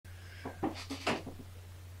You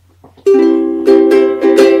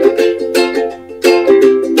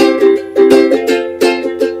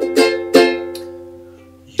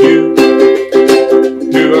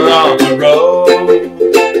who are on the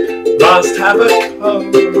road must have a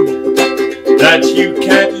code that you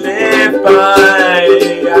can live by,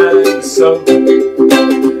 and so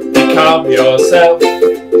become yourself,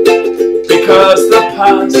 because the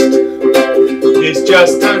past is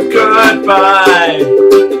just a goodbye.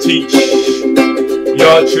 Teach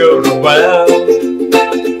your children well,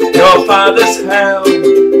 your father's hell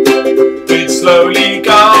will slowly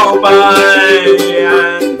go by,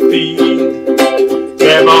 and feed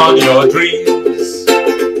them on your dreams,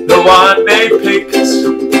 the one they picked,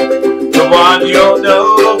 the one you'll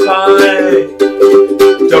know by.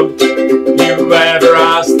 Don't you ever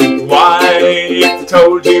ask them why. If they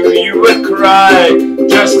told you, you would cry.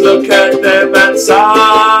 Just look at them and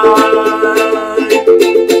sigh,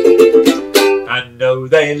 and know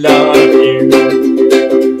they love you.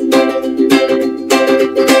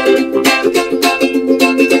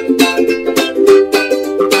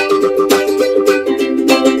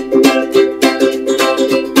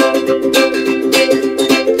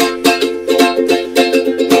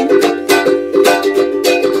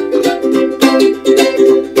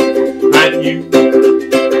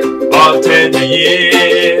 Tender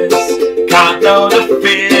years can't know the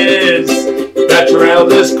fears that your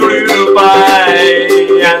elders grew by,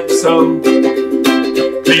 and so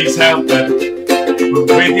please help them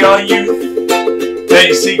with your youth.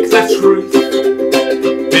 They seek the truth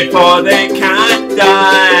before they can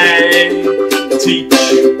die.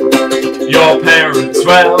 Teach your parents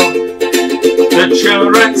well, the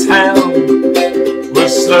children's hell will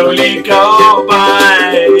slowly go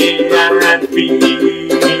by, and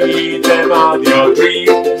feed them on your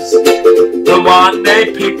dreams, the one they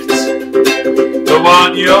picked, the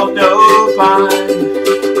one you'll know by.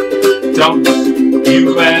 Don't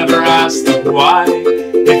you ever ask them why.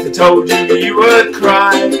 If they told you, you would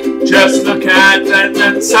cry. Just look at them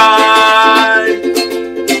and sigh,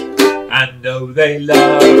 and know they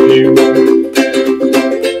love you.